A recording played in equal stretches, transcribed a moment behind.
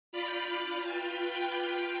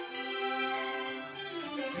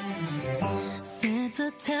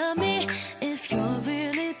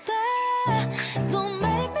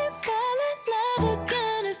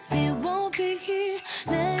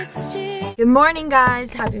Good morning,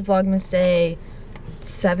 guys. Happy Vlogmas Day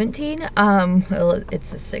 17. Well, it's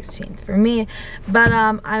the 16th for me, but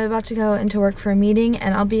I'm about to go into work for a meeting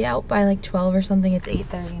and I'll be out by like 12 or something. It's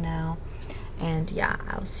 8:30 now. And yeah,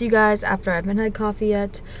 I'll see you guys after I haven't had coffee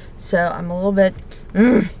yet. So I'm a little bit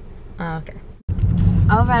okay.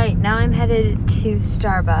 All right, now I'm headed to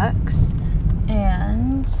Starbucks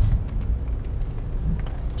and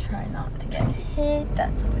try not to get hit.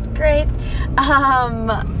 That's always great.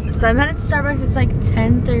 So I'm headed to Starbucks. It's like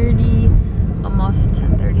 10:30, almost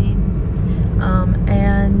 10:30.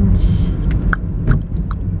 And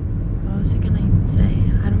what was I gonna even say?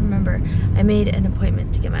 I don't remember. I made an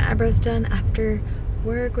appointment to get my eyebrows done after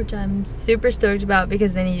work, which I'm super stoked about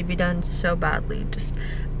because they need to be done so badly.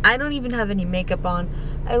 I don't even have any makeup on.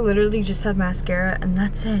 I literally just have mascara and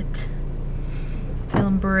that's it.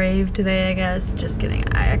 Feeling brave today, I guess. Just kidding.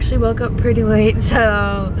 I actually woke up pretty late,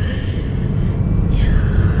 so yeah.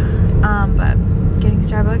 But getting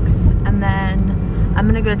Starbucks, and then I'm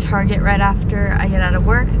gonna go to Target right after I get out of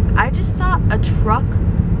work. I just saw a truck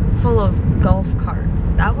full of golf carts.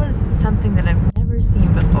 That was something that I've never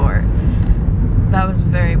seen before. That was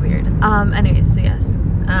very weird. Anyways, so yes.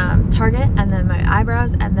 Target, and then my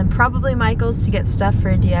eyebrows, and then probably Michael's to get stuff for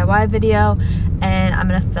a DIY video, and I'm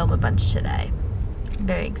gonna film a bunch today.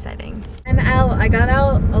 Very exciting. I'm out. I got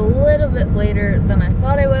out a little bit later than I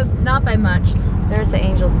thought I would, not by much. There's the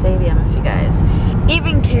Angel Stadium if you guys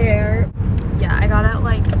even care. Yeah, I got out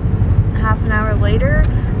like half an hour later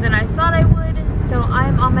than I thought I would, so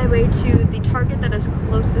I'm on my way to the Target that is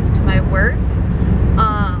closest to my work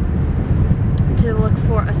to look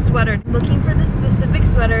for a sweater. Looking for the specific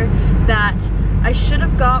sweater that I should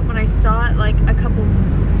have got when I saw it like a couple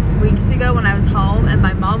weeks ago when I was home, and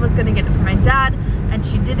my mom was gonna get it for my dad and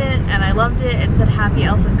she didn't, and I loved it. It said Happy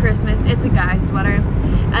Elfin Christmas. It's a guy sweater.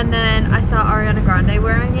 And then I saw Ariana Grande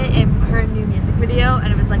wearing it in her new music video,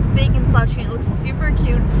 and it was like big and slouchy and it looked super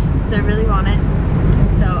cute, so I really want it.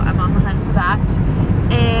 So I'm on the hunt for that.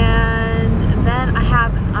 And then I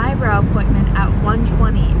have an eyebrow appointment at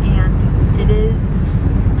 1:20 and it is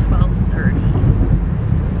 12:30.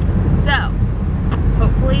 So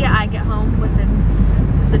hopefully I get home within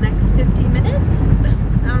the next 50 minutes.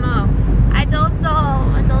 I don't know.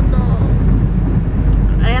 I don't know.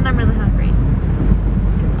 And I'm really hungry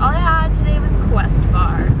because all I had today was a Quest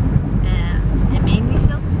bar and it made me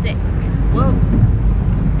feel sick. Whoa.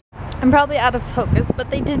 I'm probably out of focus, but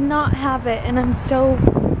they did not have it and I'm so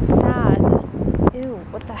sad. Ew,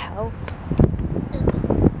 what the hell?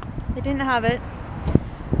 They didn't have it.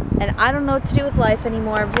 And I don't know what to do with life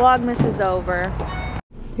anymore. Vlogmas is over.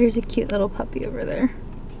 Here's a cute little puppy over there.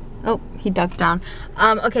 Oh, he ducked down.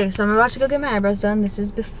 Okay, so I'm about to go get my eyebrows done. This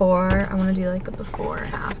is before. I want to do like a before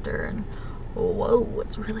and after. And whoa,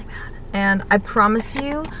 it's really bad. And I promise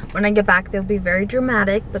you, when I get back, they'll be very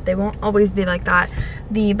dramatic, but they won't always be like that.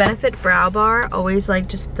 The Benefit Brow Bar always like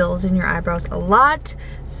just fills in your eyebrows a lot.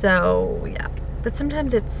 So yeah, but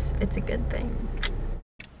sometimes it's a good thing.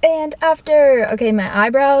 And after, okay, my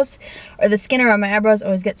eyebrows, or the skin around my eyebrows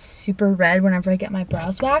always gets super red whenever I get my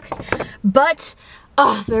brows waxed. But,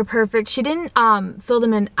 oh, they're perfect. She didn't fill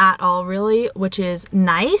them in at all, really, which is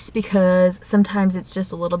nice because sometimes it's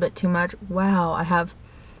just a little bit too much. Wow, I have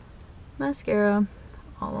mascara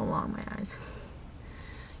all along my eyes.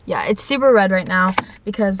 Yeah, it's super red right now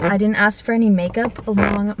because I didn't ask for any makeup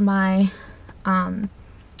along my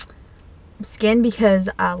skin because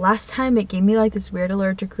last time it gave me like this weird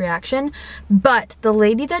allergic reaction. But the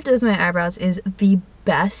lady that does my eyebrows is the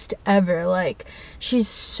best ever. Like, she's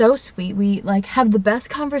so sweet. We like have the best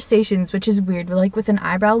conversations, which is weird. We're like with an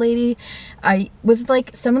eyebrow lady, with like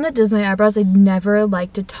someone that does my eyebrows, I'd never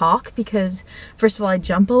like to talk because first of all I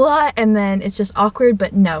jump a lot and then it's just awkward.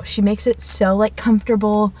 But no, she makes it so like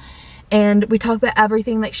comfortable. And we talk about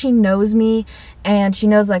everything. Like, she knows me and she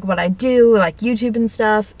knows like what I do, like YouTube and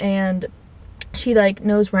stuff, and she like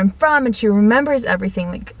knows where I'm from and she remembers everything.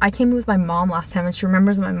 Like, I came with my mom last time and she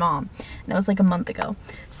remembers my mom, and that was like a month ago.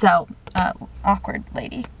 So awkward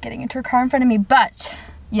lady getting into her car in front of me. But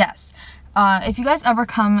yes, if you guys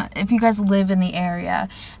live in the area,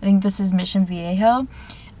 I think this is Mission Viejo,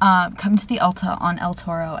 come to the Ulta on El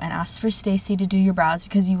Toro and ask for Stacy to do your brows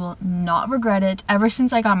because you will not regret it. Ever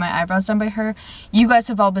since I got my eyebrows done by her, you guys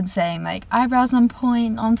have all been saying like eyebrows on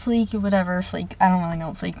point, on fleek, or whatever. Fleek, I don't really know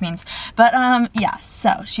what fleek means, but yeah,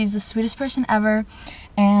 so she's the sweetest person ever.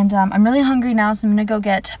 And I'm really hungry now, so I'm gonna go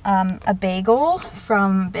get a bagel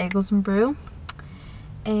from Bagels and Brew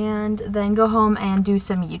and then go home and do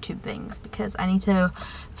some YouTube things because I need to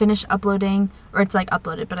finish uploading, or it's like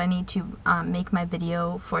uploaded, but I need to make my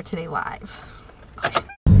video for today live. Okay.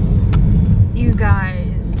 You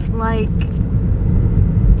guys, like,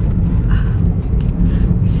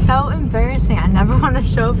 ever want to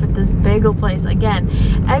show up at this bagel place again.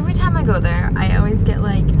 Every time I go there, I always get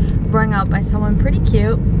like rung up by someone pretty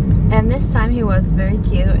cute, and this time he was very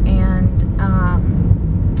cute, and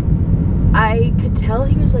I could tell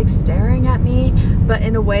he was like staring at me, but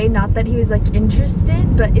in a way, not that he was like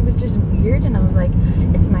interested, but it was just weird. And I was like,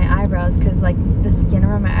 it's my eyebrows, because like the skin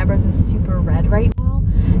around my eyebrows is super red right now.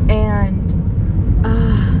 And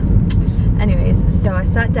anyways, so I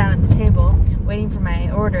sat down at the table waiting for my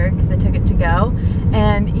order because I took it to go,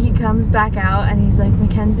 and he comes back out and he's like,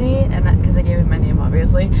 Mackenzie, and because I gave him my name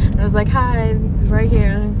obviously, and I was like, hi, right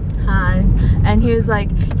here, hi. And he was like,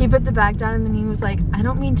 he put the bag down and then he was like, I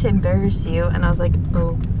don't mean to embarrass you. And I was like,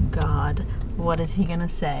 oh God, what is he gonna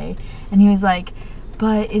say? And he was like,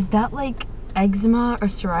 but is that like eczema or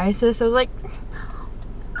psoriasis? I was like,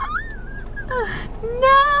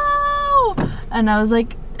 no. And I was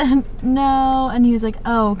like, no. And he was like,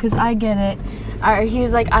 oh, because I get it. Or he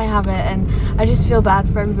was like, I have it, and I just feel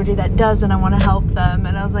bad for everybody that does, and I want to help them.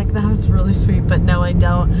 And I was like, that was really sweet, but no, I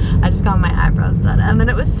don't. I just got my eyebrows done. And then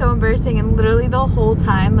it was so embarrassing, and literally the whole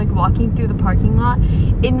time, like walking through the parking lot,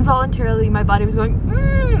 involuntarily my body was going,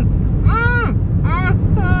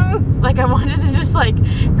 like I wanted to just like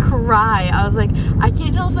cry. I was like, I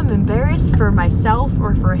can't tell if I'm embarrassed for myself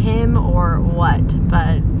or for him or what,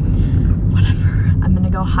 but whatever. I'm gonna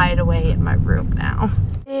go hide away in my room now.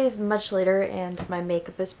 It is much later and my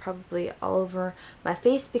makeup is probably all over my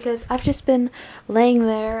face because I've just been laying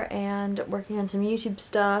there and working on some YouTube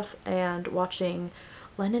stuff and watching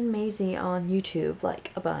Len and Maisie on YouTube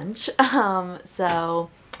like a bunch. So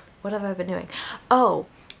what have I been doing? Oh,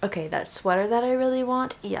 okay, that sweater that I really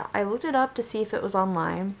want, yeah, I looked it up to see if it was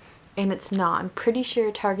online, and it's not. I'm pretty sure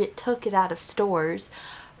Target took it out of stores,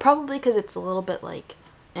 probably because it's a little bit like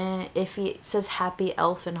iffy. It says Happy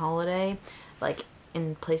Elfin Holiday, like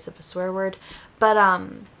in place of a swear word, but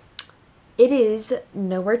it is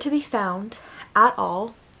nowhere to be found at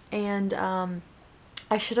all, and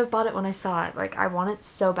I should have bought it when I saw it. Like, I want it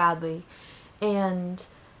so badly, and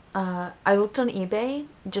I looked on eBay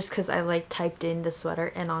just because I like typed in the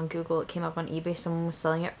sweater, and on Google it came up on eBay. Someone was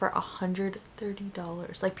selling it for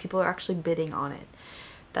 $130. Like, people are actually bidding on it.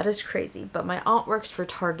 That is crazy. But my aunt works for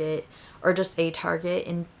Target, or just a Target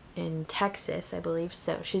in Texas, I believe.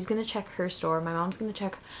 So she's gonna check her store. My mom's gonna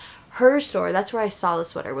check her store. That's where I saw the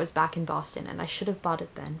sweater, was back in Boston, and I should have bought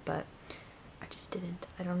it then, but I just didn't.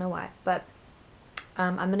 I don't know why. But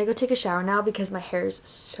I'm gonna go take a shower now because my hair is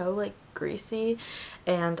so like greasy,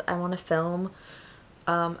 and I want to film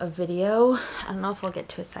a video. I don't know if I'll get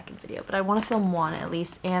to a second video, but I want to film one at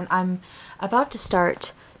least. And I'm about to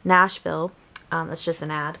start Nashville. That's just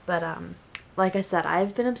an ad, but like I said,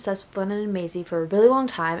 I've been obsessed with Lennon and Maisie for a really long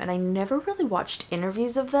time, and I never really watched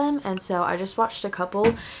interviews of them, and so I just watched a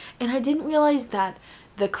couple, and I didn't realize that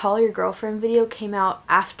the Call Your Girlfriend video came out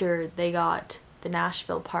after they got the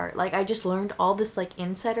Nashville part. Like, I just learned all this like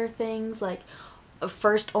insider things. Like,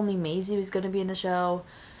 first only Maisie was gonna be in the show,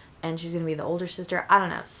 and she was gonna be the older sister. I don't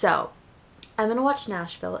know. So I'm gonna watch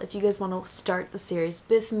Nashville. If you guys want to start the series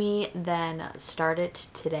with me, then start it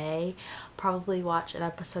today. Probably watch an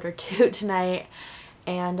episode or two tonight.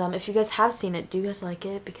 And if you guys have seen it, do you guys like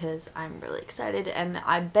it? Because I'm really excited, and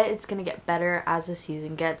I bet it's gonna get better as the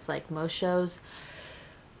season gets, like most shows.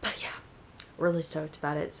 But yeah, really stoked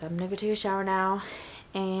about it. So I'm gonna go take a shower now,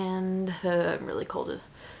 and I'm really cold.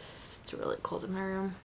 It's really cold in my room.